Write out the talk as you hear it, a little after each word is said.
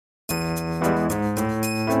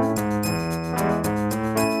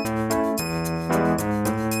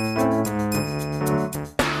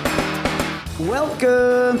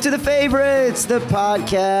Welcome to The Favorites, the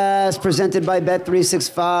podcast presented by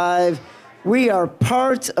Bet365. We are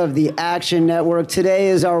part of the Action Network. Today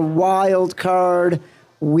is our wild card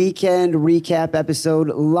weekend recap episode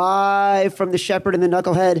live from the Shepherd and the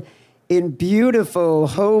Knucklehead in beautiful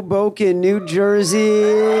Hoboken, New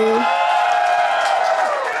Jersey.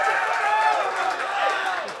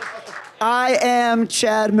 I am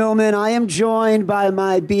Chad Millman. I am joined by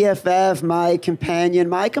my BFF, my companion,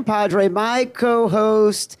 my compadre, my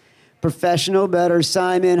co-host, professional bettor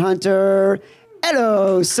Simon Hunter.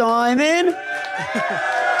 Hello, Simon.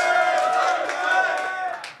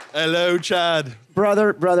 Hello, Chad.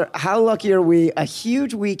 Brother, how lucky are we? A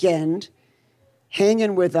huge weekend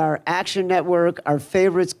hanging with our Action Network, our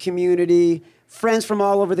favorites community, friends from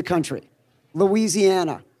all over the country.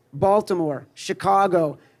 Louisiana, Baltimore,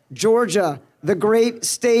 Chicago, Georgia, the great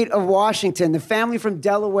state of Washington, the family from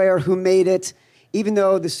Delaware who made it, even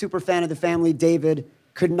though the super fan of the family, David,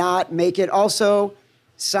 could not make it. Also,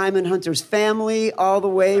 Simon Hunter's family, all the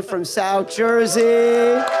way from South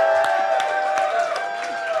Jersey.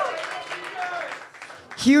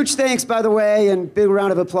 Huge thanks, by the way, and big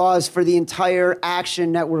round of applause for the entire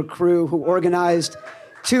Action Network crew who organized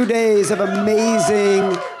 2 days of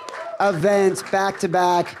amazing events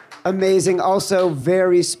back-to-back. Amazing. Also,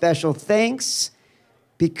 very special thanks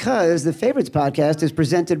because the Favorites podcast is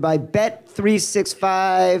presented by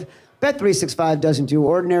Bet365. Bet365 doesn't do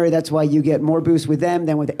ordinary. That's why you get more boosts with them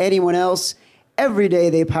than with anyone else. Every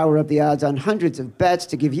day they power up the odds on hundreds of bets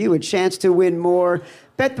to give you a chance to win more.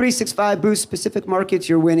 Bet365 boosts specific markets,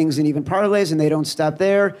 your winnings, and even parlays, and they don't stop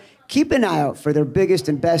there. Keep an eye out for their biggest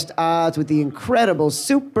and best odds with the incredible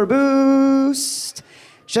Super Boost.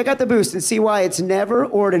 Check out the boost and see why it's never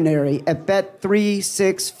ordinary at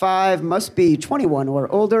Bet365. Must be 21 or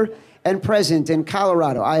older and present in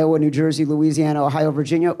Colorado, Iowa, New Jersey, Louisiana, Ohio,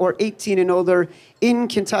 Virginia, or 18 and older in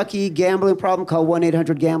Kentucky. Gambling problem? Call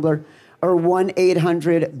 1-800-GAMBLER or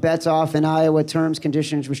 1-800-BETS-OFF in Iowa. Terms,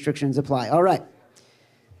 conditions, restrictions apply. All right.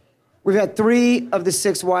 We've had 3 of the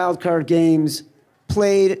 6 wildcard games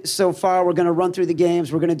played so far. We're going to run through the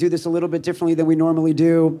games. We're going to do this a little bit differently than we normally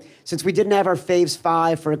do. Since we didn't have our faves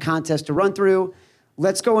 5 for a contest to run through,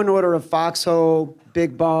 let's go in order of Foxhole,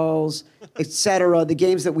 Big Balls, etc. The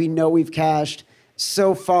games that we know we've cashed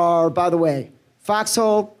so far. By the way,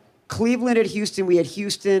 Foxhole, Cleveland at Houston. We had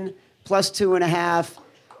Houston plus 2.5.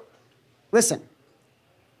 Listen,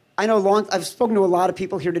 I've spoken to a lot of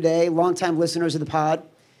people here today, longtime listeners of the pod,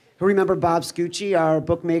 who remember Bob Scucci, our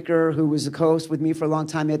bookmaker who was a co-host with me for a long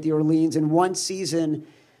time at the Orleans. In one season,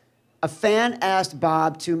 a fan asked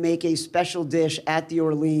Bob to make a special dish at the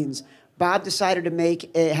Orleans. Bob decided to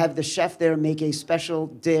have the chef there make a special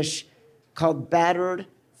dish called battered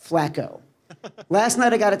Flacco. Last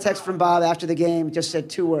night I got a text from Bob after the game, just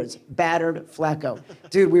said 2 words, battered Flacco.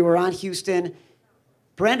 Dude, we were on Houston.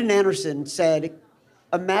 Brandon Anderson said,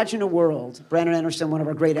 imagine a world, Brandon Anderson, one of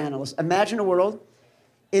our great analysts, imagine a world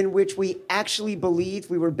in which we actually believed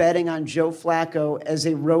we were betting on Joe Flacco as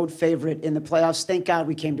a road favorite in the playoffs. Thank God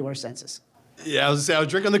we came to our senses. Yeah, I was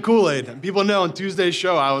drinking the Kool-Aid. And people know on Tuesday's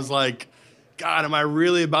show, I was like, God, am I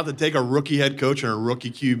really about to take a rookie head coach and a rookie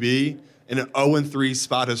QB in an 0-3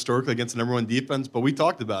 spot historically against the number 1 defense? But we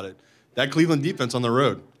talked about it. That Cleveland defense on the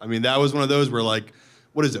road. I mean, that was one of those where, like,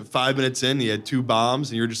 what is it, 5 minutes in, he had 2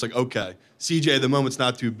 bombs, and you're just like, okay, CJ, the moment's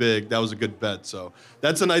not too big. That was a good bet. So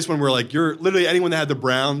that's a nice one where, like, you're literally anyone that had the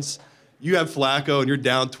Browns, you have Flacco, and you're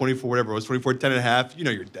down 24, whatever it was, 24, 10.5, you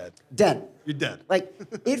know you're dead. Dead. You're dead. Like,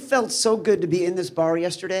 it felt so good to be in this bar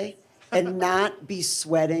yesterday and not be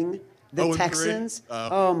sweating the Texans.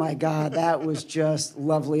 Oh, my God, that was just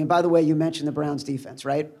lovely. And by the way, you mentioned the Browns defense,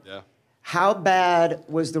 right? Yeah. How bad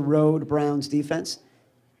was the road Browns defense?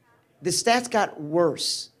 The stats got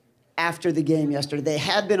worse after the game yesterday. They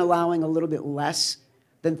had been allowing a little bit less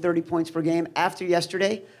than 30 points per game. After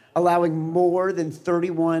yesterday, allowing more than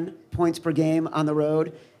 31 points per game on the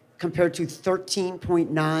road compared to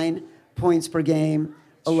 13.9 points per game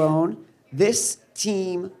alone. This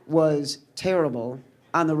team was terrible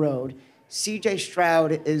on the road. CJ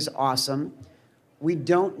Stroud is awesome. We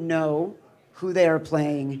don't know who they are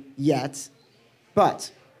playing yet,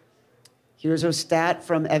 but here's a stat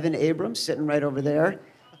from Evan Abrams, sitting right over there.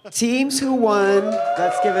 Teams who won,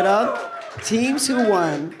 let's give it up. Teams who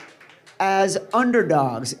won as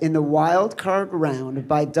underdogs in the wild card round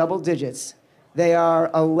by double digits. They are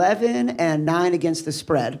 11-9 against the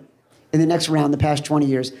spread in the next round the past 20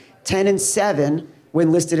 years. 10-7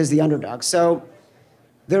 when listed as the underdog. So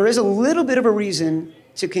there is a little bit of a reason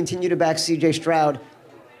to continue to back CJ Stroud.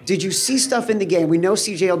 Did you see stuff in the game? We know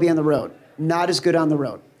CJ will be on the road. Not as good on the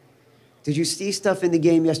road. Did you see stuff in the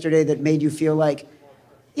game yesterday that made you feel like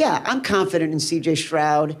Yeah, I'm confident in C.J.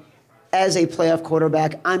 Stroud as a playoff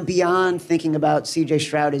quarterback. I'm beyond thinking about C.J.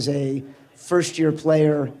 Stroud as a first-year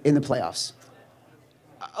player in the playoffs.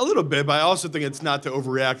 A little bit, but I also think it's not to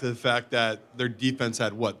overreact to the fact that their defense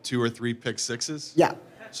had, 2 or 3 pick sixes? Yeah.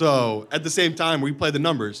 So at the same time, we play the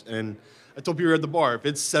numbers. And I told people at the bar, if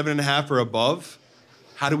it's 7.5 or above,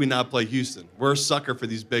 how do we not play Houston? We're a sucker for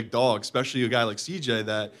these big dogs, especially a guy like CJ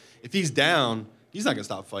that if he's down, he's not going to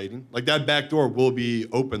stop fighting. Like, that back door will be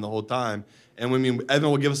open the whole time. And Evan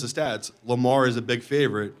will give us the stats. Lamar is a big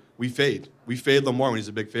favorite. We fade Lamar when he's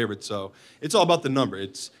a big favorite. So it's all about the number.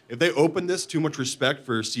 If they open this, too much respect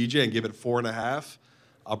for CJ and give it 4.5,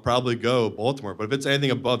 I'll probably go Baltimore. But if it's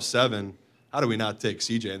anything above 7, how do we not take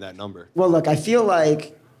CJ in that number? Well, look, I feel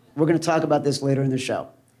like we're going to talk about this later in the show.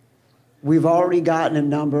 We've already gotten a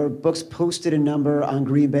number. Books posted a number on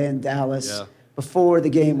Green Bay and Dallas before the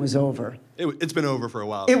game was over. It's been over for a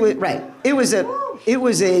while. It was right. It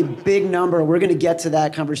was a big number. We're going to get to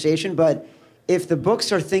that conversation, but if the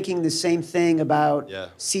books are thinking the same thing about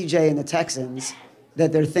CJ and the Texans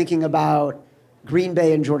that they're thinking about Green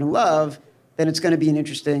Bay and Jordan Love, then it's going to be an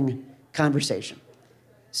interesting conversation.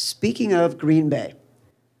 Speaking of Green Bay,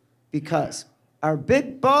 because our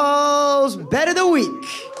Big Balls Bet of the Week.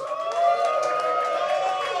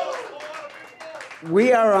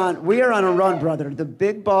 We are on a run, brother. The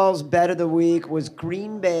Big Balls Bet of the Week was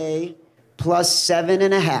Green Bay plus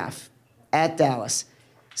 7.5 at Dallas.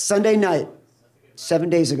 Sunday night, 7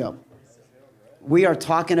 days ago. We are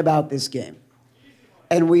talking about this game.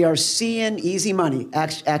 And we are seeing easy money,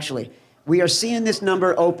 actually. We are seeing this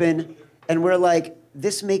number open, and we're like,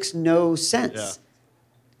 this makes no sense. Yeah.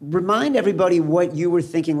 Remind everybody what you were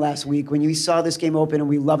thinking last week when you saw this game open and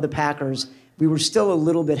we love the Packers. We were still a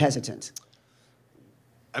little bit hesitant.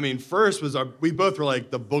 I mean, first we both were like,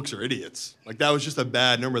 the books are idiots. Like, that was just a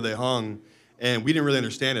bad number they hung, and we didn't really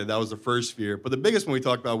understand it. That was the first fear. But the biggest one we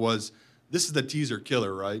talked about was, this is the teaser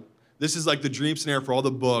killer, right? This is like the dream scenario for all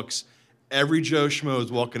the books. Every Joe Schmo is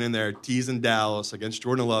walking in there, teasing Dallas against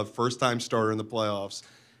Jordan Love, first-time starter in the playoffs.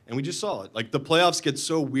 And we just saw it. Like, the playoffs get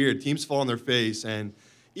so weird. Teams fall on their face. And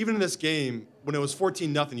even in this game, when it was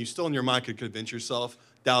 14-0, you still in your mind could convince yourself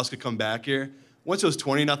Dallas could come back here. Once it was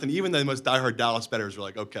 20-0, even the most diehard Dallas bettors were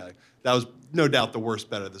like, okay, that was no doubt the worst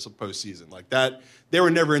bet of this postseason. Like, that, they were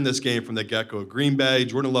never in this game from the get-go. Green Bay,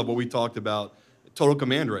 Jordan Love, what we talked about, total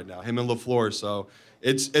command right now, him and LaFleur. So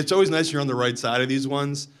it's always nice you're on the right side of these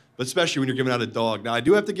ones, but especially when you're giving out a dog. Now, I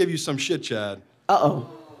do have to give you some shit, Chad. Uh-oh.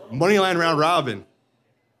 Moneyline round robin.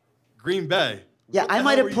 Green Bay. Yeah, I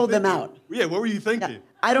might have pulled them out. Yeah, what were you thinking? Yeah,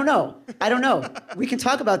 I don't know. We can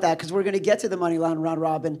talk about that because we're going to get to the Moneyline round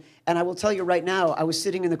robin. And I will tell you right now, I was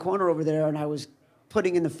sitting in the corner over there and I was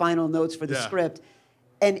putting in the final notes for the script.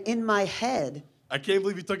 And in my head, I can't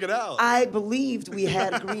believe you took it out. I believed we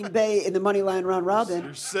had Green Bay in the Moneyline round robin.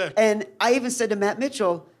 You're sick. And I even said to Matt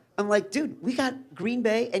Mitchell, I'm like, dude, we got Green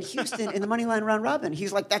Bay and Houston in the Moneyline round robin.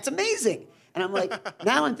 He's like, that's amazing. And I'm like,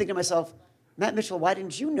 now I'm thinking to myself, Matt Mitchell, why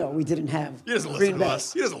didn't you know we didn't have Green Bay?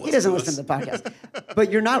 He doesn't listen to the podcast.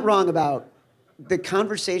 But you're not wrong about the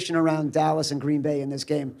conversation around Dallas and Green Bay in this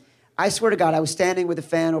game. I swear to God, I was standing with a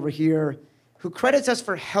fan over here who credits us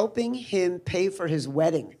for helping him pay for his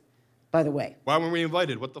wedding, by the way. Why weren't we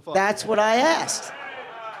invited? What the fuck? That's what I asked.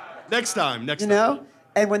 Next time. You know?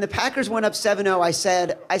 And when the Packers went up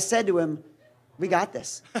 7-0, I said to him, we got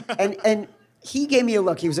this. and he gave me a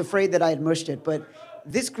look. He was afraid that I had mushed it, but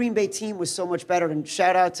this Green Bay team was so much better. And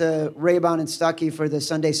shout out to Raybon and Stuckey for the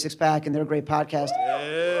Sunday Six Pack and their great podcast.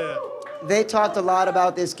 Yeah. They talked a lot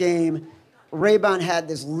about this game. Raybon had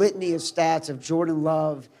this litany of stats of Jordan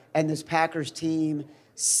Love and this Packers team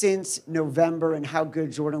since November and how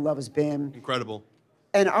good Jordan Love has been. Incredible.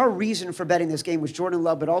 And our reason for betting this game was Jordan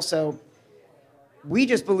Love, but also we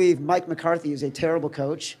just believe Mike McCarthy is a terrible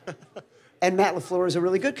coach and Matt LaFleur is a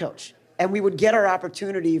really good coach. And we would get our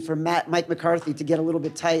opportunity for Mike McCarthy to get a little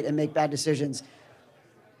bit tight and make bad decisions.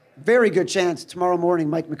 Very good chance tomorrow morning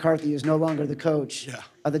Mike McCarthy is no longer the coach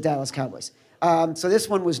of the Dallas Cowboys. So this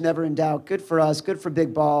one was never in doubt. Good for us. Good for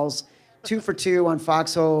Big Balls. 2 for 2 on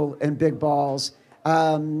Foxhole and Big Balls.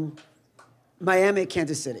 Miami,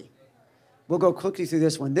 Kansas City. We'll go quickly through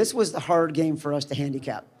this one. This was the hard game for us to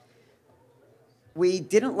handicap. We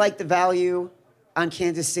didn't like the value on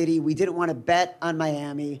Kansas City. We didn't want to bet on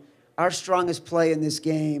Miami. Our strongest play in this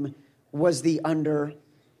game was the under.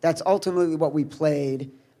 That's ultimately what we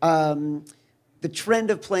played. The trend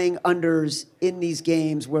of playing unders in these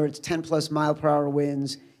games where it's 10-plus mile-per-hour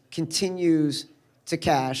winds continues to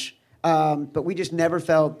cash. But we just never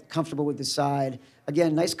felt comfortable with the side.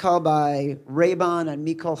 Again, nice call by Raybon on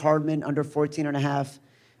Mecole Hardman under 14.5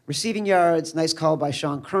 Receiving yards, nice call by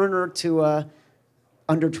Sean Kerner to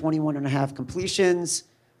under 21.5 completions.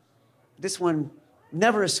 This one,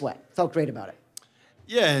 never a sweat. Felt great about it.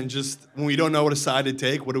 Yeah, and just when we don't know what a side to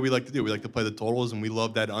take, what do we like to do? We like to play the totals, and we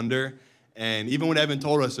love that under. And even when Evan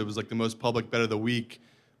told us it was like the most public bet of the week,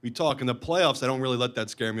 we talk in the playoffs. I don't really let that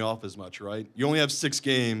scare me off as much, right? You only have 6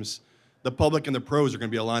 games. The public and the pros are going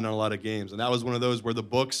to be aligned on a lot of games, and that was one of those where the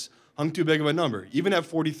books hung too big of a number. Even at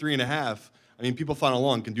 43.5, I mean, people final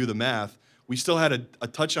along can do the math. We still had a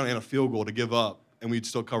touchdown and a field goal to give up, and we'd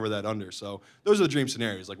still cover that under. So those are the dream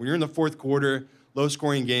scenarios. Like when you're in the fourth quarter,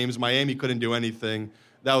 low-scoring games, Miami couldn't do anything.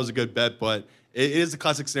 That was a good bet, but it is the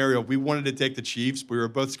classic scenario. We wanted to take the Chiefs, but we were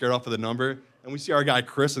both scared off of the number. And we see our guy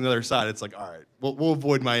Chris on the other side. It's like, all right, we'll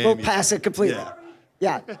avoid Miami. We'll pass it completely.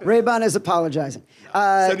 Yeah. Raybon is apologizing.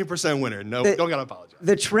 70% winner. No, don't got to apologize.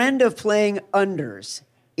 The trend of playing unders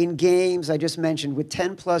in games I just mentioned with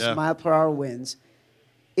 10-plus mile-per-hour winds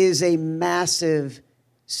is a massive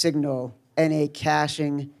signal and a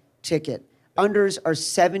cashing ticket. Unders are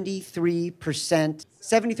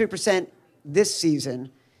 73% this season,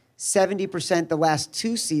 70% the last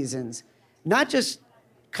 2 seasons. Not just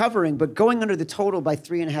covering, but going under the total by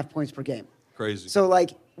 3.5 points per game. Crazy. So,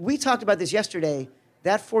 like, we talked about this yesterday.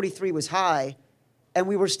 That 43 was high, and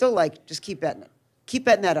we were still like, just keep betting it. Keep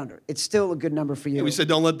betting that under. It's still a good number for you. Yeah, we said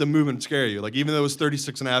don't let the movement scare you. Like, even though it was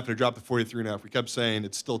 36.5 and it dropped to 43.5, we kept saying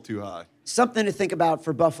it's still too high. Something to think about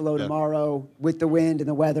for Buffalo tomorrow with the wind and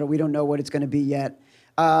the weather. We don't know what it's going to be yet.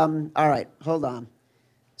 All right, hold on.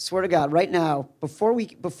 Swear to God, right now, before we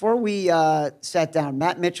sat down,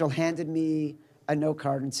 Matt Mitchell handed me a note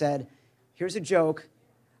card and said, "Here's a joke.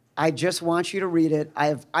 I just want you to read it.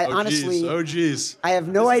 Honestly, I have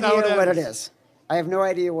no idea what it is. I have no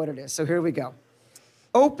idea what it is. So here we go.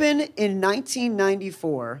 Open in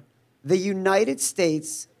 1994, the United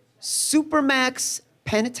States Supermax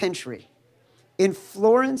Penitentiary in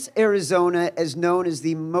Florence, Arizona, is known as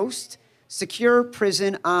the most secure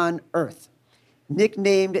prison on earth.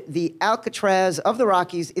 Nicknamed the Alcatraz of the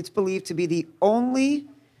Rockies, it's believed to be the only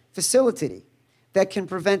facility that can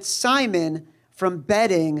prevent Simon from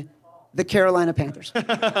betting the Carolina Panthers."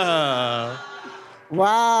 Wow.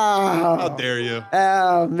 How dare you?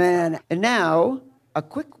 Oh, man. And now, a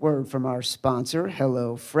quick word from our sponsor,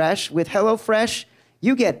 HelloFresh. With HelloFresh,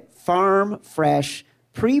 you get farm-fresh,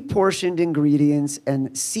 pre-portioned ingredients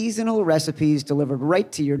and seasonal recipes delivered right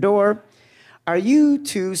to your door. Are you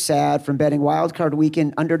too sad from betting wildcard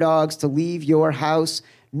weekend underdogs to leave your house?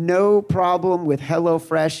 No problem with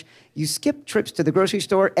HelloFresh. You skip trips to the grocery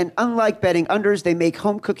store, and unlike betting unders, they make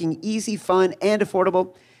home cooking easy, fun, and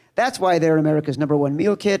affordable. That's why they're America's #1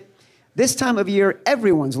 meal kit. This time of year,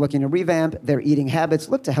 everyone's looking to revamp their eating habits.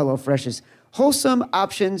 Look to HelloFresh's wholesome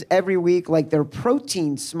options every week, like their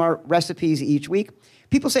protein-smart recipes each week.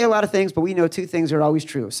 People say a lot of things, but we know 2 things are always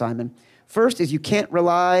true, Simon. First is you can't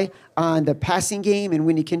rely on the passing game in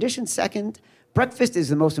windy conditions. Second, breakfast is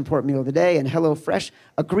the most important meal of the day, and HelloFresh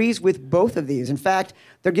agrees with both of these. In fact,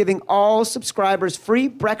 they're giving all subscribers free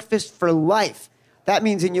breakfast for life. That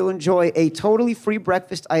means that you'll enjoy a totally free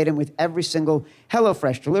breakfast item with every single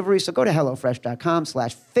HelloFresh delivery. So go to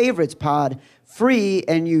HelloFresh.com/favoritespod free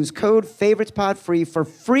and use code FAVORITESPOD free for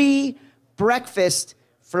free breakfast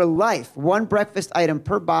for life. 1 breakfast item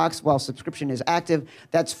per box while subscription is active.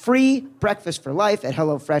 That's free breakfast for life at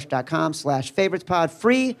HelloFresh.com/favoritespod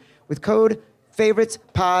free with code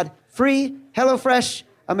FAVORITESPOD free. HelloFresh,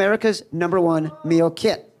 America's #1 meal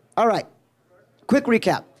kit. All right, quick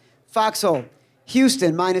recap. Foxhole.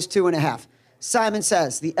 Houston, -2.5. Simon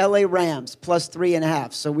says the LA Rams,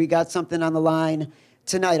 +3.5. So we got something on the line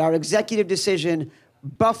tonight. Our executive decision,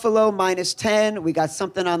 Buffalo, -10. We got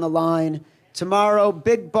something on the line tomorrow.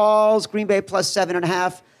 Big balls, Green Bay,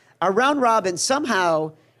 +7.5. Our round robin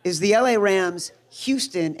somehow is the LA Rams,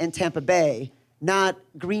 Houston, and Tampa Bay, not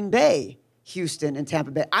Green Bay, Houston, and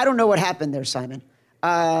Tampa Bay. I don't know what happened there, Simon.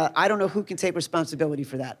 I don't know who can take responsibility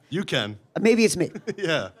for that. You can. Maybe it's me.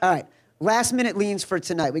 Yeah. All right. Last minute leans for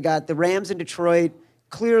tonight. We got the Rams in Detroit.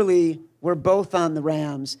 Clearly, we're both on the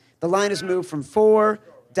Rams. The line has moved from 4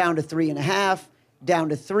 down to 3.5, down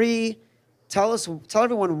to 3. Tell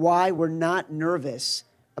everyone why we're not nervous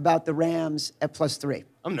about the Rams at +3.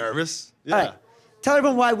 I'm nervous. Yeah. All right. Tell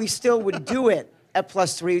everyone why we still would do it at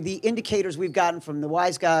 +3. The indicators we've gotten from the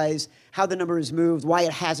wise guys, how the number has moved, why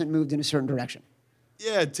it hasn't moved in a certain direction.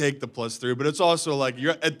 Yeah, take the +3, but it's also like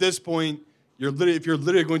you're at this point. If you're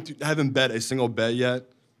literally going to haven't bet a single bet yet,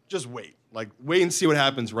 just wait. Like wait and see what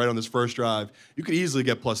happens right on this first drive. You could easily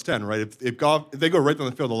get +10, right? If they go right down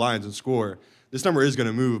the field of the Lions and score, this number is going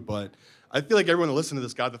to move. But I feel like everyone that listened to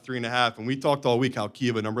this got the 3.5, and we talked all week how key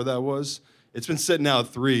of a number that was. it's been sitting out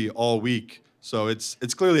 3 all week. So it's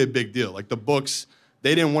clearly a big deal. Like the books,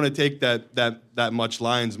 they didn't want to take that much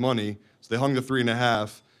Lions money, so they hung the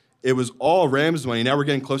 3.5. It was all Rams money. Now we're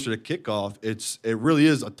getting closer to kickoff. It really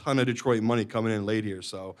is a ton of Detroit money coming in late here.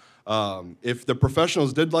 So if the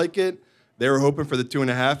professionals did like it, they were hoping for the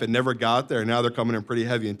 2.5. It never got there. Now they're coming in pretty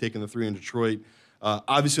heavy and taking the 3 in Detroit.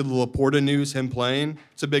 Obviously, the Laporta news, him playing,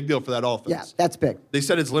 it's a big deal for that offense. Yeah, that's big. They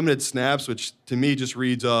said it's limited snaps, which to me just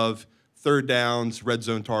reads of third downs, red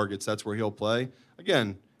zone targets. That's where he'll play.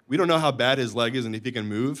 Again, we don't know how bad his leg is and if he can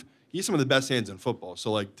move. He's some of the best hands in football.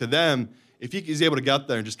 So, like, to them, if he's able to get out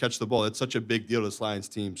there and just catch the ball, it's such a big deal to this Lions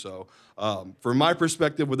team. So, from my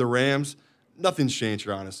perspective with the Rams, nothing's changed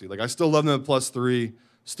here, honestly. Like, I still love them at +3,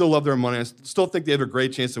 still love their money. I still think they have a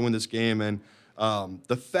great chance to win this game. And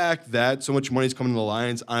the fact that so much money is coming to the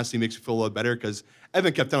Lions honestly makes me feel a little better because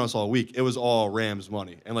Evan kept telling us all week it was all Rams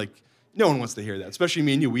money. And, like, no one wants to hear that, especially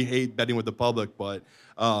me and you. We hate betting with the public, but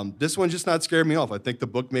this one's just not scared me off. I think the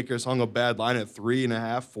bookmakers hung a bad line at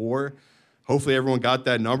 3.5, 4. Hopefully everyone got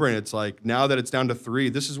that number, and it's like now that it's down to 3,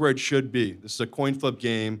 this is where it should be. This is a coin flip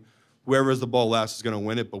game. Whoever has the ball last is going to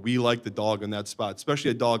win it, but we like the dog in that spot,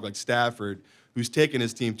 especially a dog like Stafford, who's taken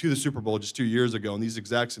his team to the Super Bowl just 2 years ago in these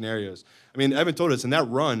exact scenarios. I mean, Evan told us in that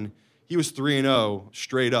run, he was 3-0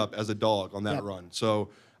 straight up as a dog on that run. So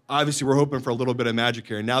obviously we're hoping for a little bit of magic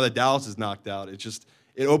here. And now that Dallas is knocked out,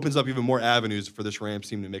 it opens up even more avenues for this Rams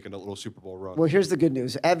team to make a little Super Bowl run. Well, here's the good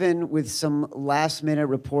news. Evan, with some last-minute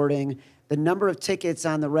reporting, the number of tickets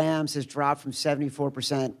on the Rams has dropped from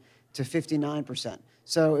 74% to 59%.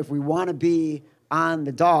 So if we want to be on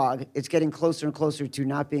the dog, it's getting closer and closer to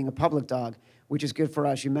not being a public dog, which is good for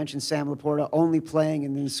us. You mentioned Sam Laporta only playing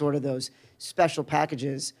in these sort of those special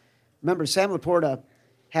packages. Remember, Sam Laporta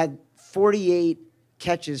had 48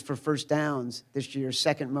 catches for first downs this year,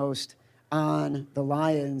 second most on the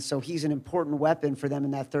Lions. So he's an important weapon for them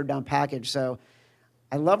in that third down package. So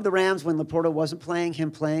I love the Rams when Laporta wasn't playing. Him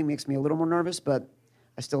playing makes me a little more nervous, but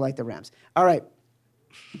I still like the Rams. All right,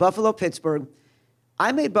 Buffalo-Pittsburgh.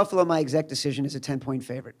 I made Buffalo my exec decision as a 10-point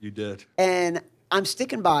favorite. You did. And I'm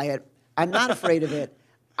sticking by it. I'm not afraid of it.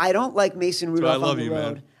 I don't like Mason Rudolph on the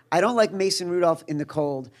road. Man. I don't like Mason Rudolph in the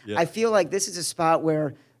cold. Yeah. I feel like this is a spot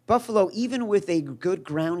where Buffalo, even with a good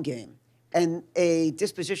ground game and a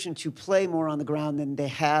disposition to play more on the ground than they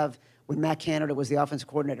have when Matt Canada was the offensive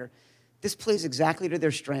coordinator, this plays exactly to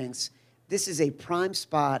their strengths. This is a prime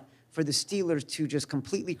spot for the Steelers to just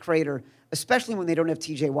completely crater, especially when they don't have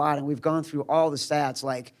T.J. Watt. And we've gone through all the stats.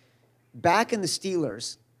 Like, back in the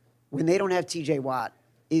Steelers, when they don't have T.J. Watt,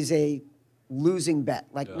 is a losing bet.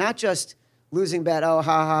 Like, not just losing bet, oh,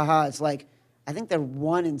 ha, ha, ha. It's like, I think they're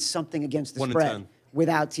 1 and something against the spread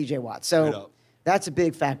without T.J. Watt. So that's a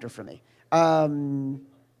big factor for me. And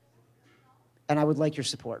I would like your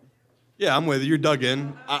support. Yeah, I'm with you. You're dug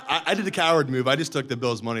in. I did the coward move. I just took the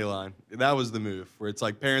Bills' money line. That was the move, where it's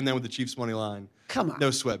like pairing them with the Chiefs' money line. Come on.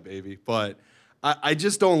 No sweat, baby. But I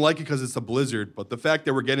just don't like it because it's a blizzard. But the fact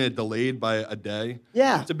that we're getting it delayed by a day,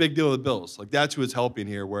 it's a big deal with the Bills. Like, that's who it's helping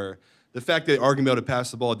here, where the fact that they are going to be able to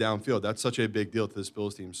pass the ball downfield, that's such a big deal to this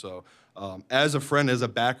Bills team. So as a friend, as a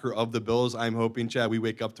backer of the Bills, I'm hoping, Chad, we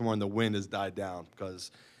wake up tomorrow and the wind has died down.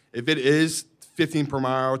 Because if it is 15 per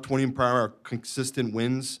mile, 20 per hour consistent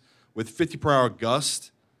winds with 50 per hour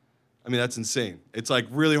gust, I mean, that's insane. It's like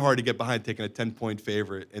really hard to get behind taking a 10-point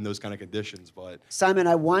favorite in those kind of conditions. But Simon,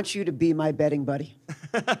 I want you to be my betting buddy.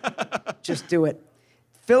 Just do it.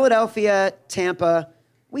 Philadelphia, Tampa,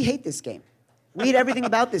 we hate this game. We hate everything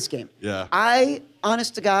about this game. Yeah.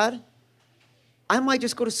 Honest to God, I might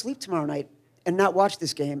just go to sleep tomorrow night and not watch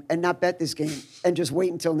this game and not bet this game and just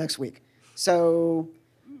wait until next week. So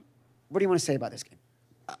what do you want to say about this game?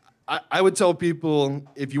 I would tell people,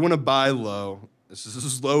 if you want to buy low, this is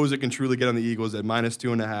as low as it can truly get on the Eagles at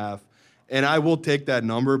 -2.5. And I will take that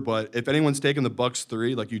number, but if anyone's taking the Bucks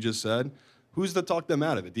 3, like you just said, who's to talk them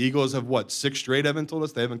out of it? The Eagles have, 6 straight, Evan told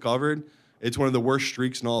us, they haven't covered. It's one of the worst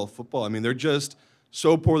streaks in all of football. I mean, they're just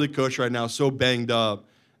so poorly coached right now, so banged up.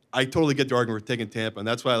 I totally get the argument for taking Tampa, and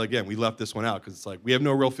that's why, again, we left this one out because it's like we have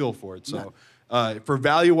no real feel for it. So for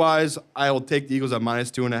value-wise, I will take the Eagles at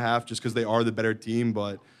 -2.5 just because they are the better team,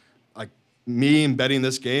 but me and betting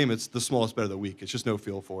this game, it's the smallest bet of the week. It's just no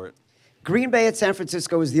feel for it. Green Bay at San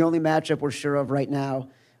Francisco is the only matchup we're sure of right now.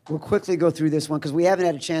 We'll quickly go through this one because we haven't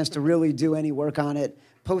had a chance to really do any work on it.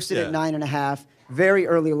 Posted at 9.5, very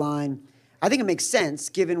early line. I think it makes sense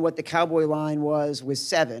given what the Cowboy line was with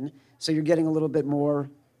 7. So you're getting a little bit more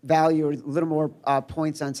value or a little more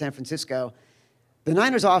points on San Francisco. The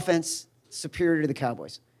Niners offense, superior to the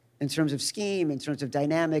Cowboys in terms of scheme, in terms of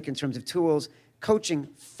dynamic, in terms of tools. Coaching,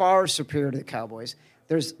 far superior to the Cowboys.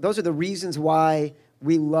 those are the reasons why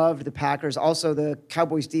we loved the Packers. Also, the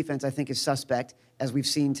Cowboys defense, I think, is suspect, as we've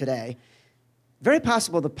seen today. Very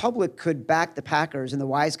possible the public could back the Packers and the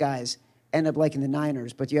wise guys end up liking the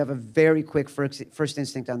Niners, but you have a very quick first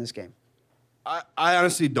instinct on this game. I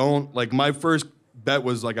honestly don't. Like, my first bet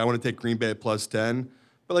was, like, I want to take Green Bay at +10.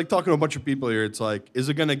 But, like, talking to a bunch of people here, it's like, is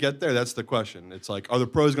it going to get there? That's the question. It's like, are the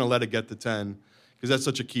pros going to let it get to 10? Because that's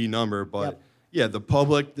such a key number. But, yeah, the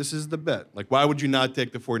public, this is the bet. Like, why would you not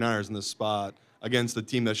take the 49ers in this spot against the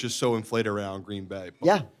team that's just so inflated around Green Bay? But,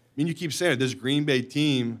 yeah. I mean, you keep saying it. This Green Bay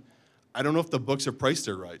team, I don't know if the books are priced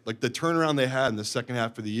it right. Like, the turnaround they had in the second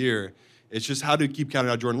half of the year, it's just how to keep counting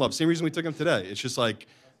out Jordan Love. Same reason we took him today. It's just, like,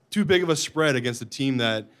 too big of a spread against a team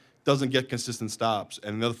that doesn't get consistent stops.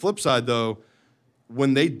 And on the flip side, though,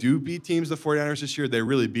 when they do beat teams, the 49ers this year, they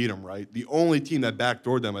really beat them, right? The only team that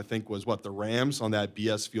backdoored them, I think, was, the Rams on that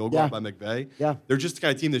BS field goal by McVay. Yeah. They're just the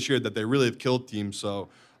kind of team this year that they really have killed teams. So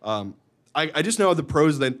I just know the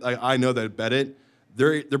pros that I know that bet it,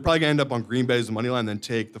 they're probably going to end up on Green Bay's money line and then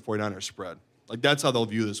take the 49ers spread. Like, that's how they'll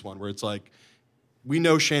view this one, where it's like, we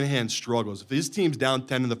know Shanahan struggles. If his team's down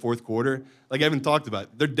 10 in the fourth quarter, like Evan talked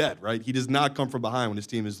about, they're dead, right? He does not come from behind when his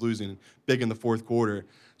team is losing big in the fourth quarter.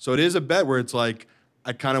 So it is a bet where it's like,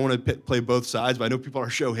 I kind of want to play both sides, but I know people on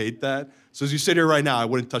our show hate that. So as you sit here right now, I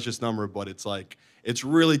wouldn't touch this number, but it's like, it's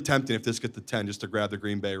really tempting if this gets to 10 just to grab the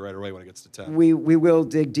Green Bay right away when it gets to 10. We will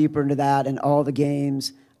dig deeper into that and all the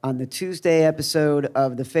games on the Tuesday episode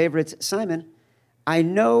of The Favorites. Simon, I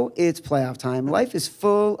know it's playoff time. Life is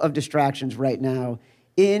full of distractions right now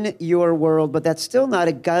in your world, but that's still not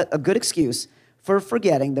a good excuse for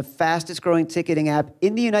forgetting the fastest growing ticketing app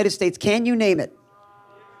in the United States. Can you name it?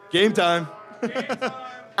 Game time.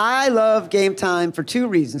 I love Game Time for two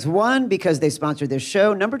reasons. One, because they sponsor this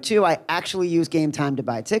show. Number two, I actually use Game Time to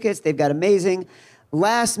buy tickets. They've got amazing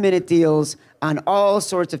last-minute deals on all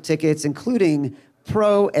sorts of tickets, including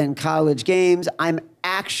pro and college games. I'm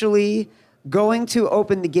actually going to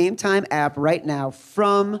open the Game Time app right now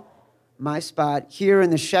from my spot here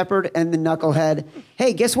in the Shepherd and the Knucklehead.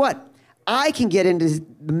 Hey, guess what? I can get into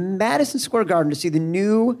the Madison Square Garden to see the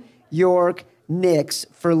New York Knicks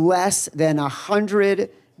for less than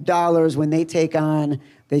 $100 when they take on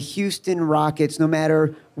the Houston Rockets. No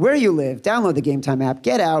matter where you live, download the Game Time app,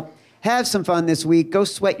 get out, have some fun this week, go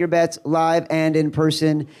sweat your bets live and in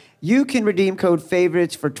person. You can redeem code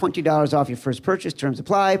FAVORITES for $20 off your first purchase. Terms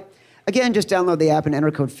apply. Again, just download the app and enter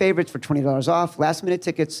code FAVORITES for $20 off. Last minute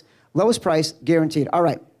tickets, lowest price guaranteed. All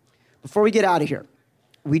right, before we get out of here,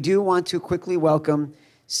 we do want to quickly welcome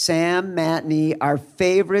Sam Matney, our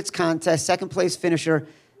favorites contest, second place finisher.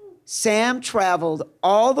 Sam traveled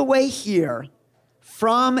all the way here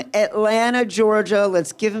from Atlanta, Georgia.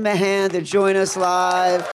 Let's give him a hand to join us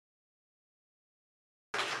live.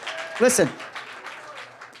 Listen,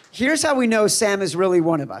 here's how we know Sam is really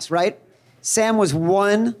one of us, right? Sam was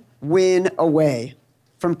one win away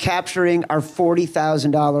from capturing our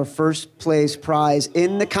 $40,000 first place prize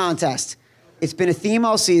in the contest. It's been a theme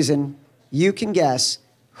all season. You can guess.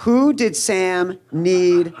 Who did Sam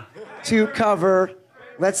need to cover?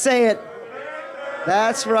 Let's say it.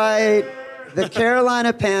 That's right. The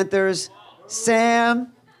Carolina Panthers.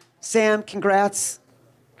 Sam, congrats.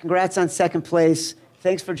 Congrats on second place.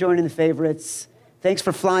 Thanks for joining the favorites. Thanks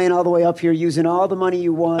for flying all the way up here, using all the money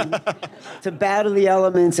you won to battle the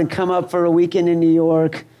elements and come up for a weekend in New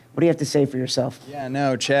York. What do you have to say for yourself? Yeah,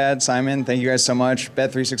 no, Chad, Simon, thank you guys so much.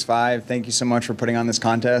 Bet365, thank you so much for putting on this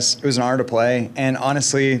contest. It was an honor to play. And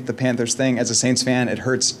honestly, the Panthers thing, as a Saints fan, it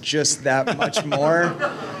hurts just that much more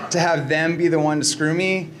to have them be the one to screw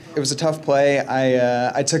me. It was a tough play.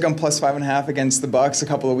 I took them plus 5.5 against the Bucks a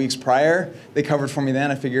couple of weeks prior. They covered for me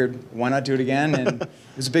then. I figured, why not do it again? And it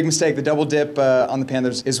was a big mistake. The double dip on the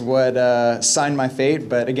Panthers is what signed my fate.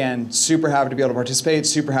 But again, super happy to be able to participate.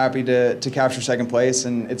 Super happy to capture second place.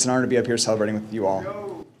 And it's an honor to be up here celebrating with you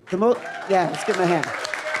all. Let's give him a hand.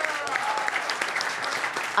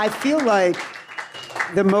 I feel like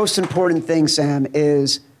the most important thing, Sam,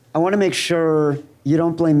 is I want to make sure you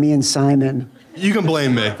don't blame me and Simon. You can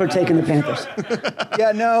blame me. For taking the Panthers.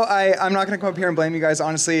 Yeah, no, I'm not going to come up here and blame you guys.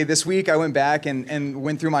 Honestly, this week I went back and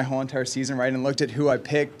went through my whole entire season, right, and looked at who I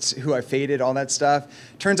picked, who I faded, all that stuff.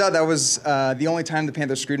 Turns out that was the only time the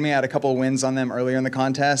Panthers screwed me. I had a couple of wins on them earlier in the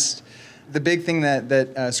contest. The big thing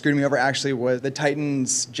that screwed me over actually was the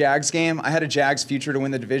Titans-Jags game. I had a Jags future to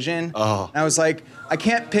win the division. Oh. And I was like, I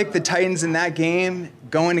can't pick the Titans in that game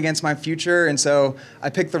going against my future. And so I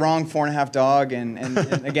picked the wrong 4.5 dog. And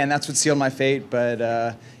again, that's what sealed my fate. But,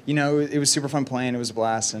 it was super fun playing. It was a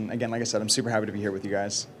blast. And again, like I said, I'm super happy to be here with you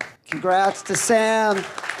guys. Congrats to Sam.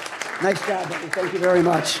 Nice job, buddy. Thank you very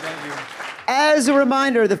much. Thank you. As a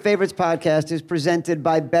reminder, the Favorites podcast is presented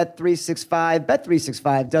by Bet365.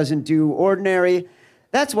 Bet365 doesn't do ordinary.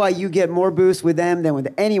 That's why you get more boosts with them than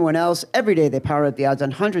with anyone else. Every day they power up the odds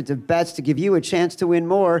on hundreds of bets to give you a chance to win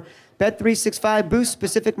more. Bet365 boosts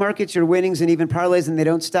specific markets, your winnings, and even parlays, and they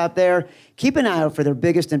don't stop there. Keep an eye out for their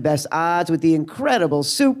biggest and best odds with the incredible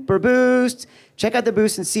Super Boost. Check out the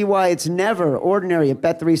boost and see why it's never ordinary at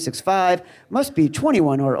Bet365. Must be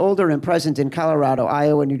 21 or older and present in Colorado,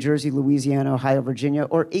 Iowa, New Jersey, Louisiana, Ohio, Virginia,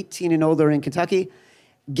 or 18 and older in Kentucky.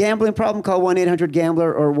 Gambling problem? Call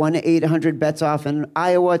 1-800-GAMBLER or 1-800-BETS-OFF. In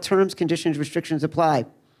Iowa, terms, conditions, restrictions apply.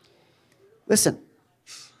 Listen,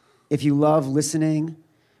 if you love listening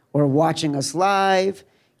or watching us live,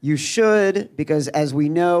 you should, because as we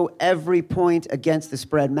know, every point against the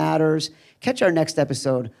spread matters. Catch our next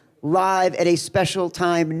episode live at a special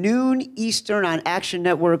time, noon Eastern on Action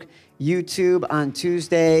Network YouTube on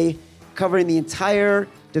Tuesday, covering the entire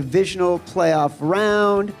divisional playoff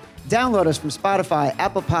round. Download us from Spotify,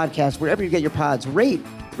 Apple Podcasts, wherever you get your pods. Rate,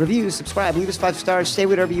 review, subscribe, leave us 5 stars, say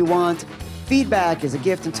whatever you want. Feedback is a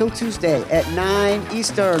gift until Tuesday at 9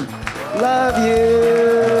 Eastern. Love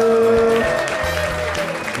you.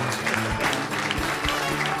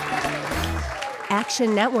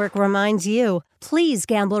 Action Network reminds you, please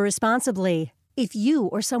gamble responsibly. If you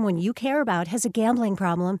or someone you care about has a gambling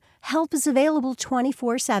problem, help is available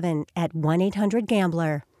 24/7 at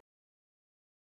 1-800-GAMBLER.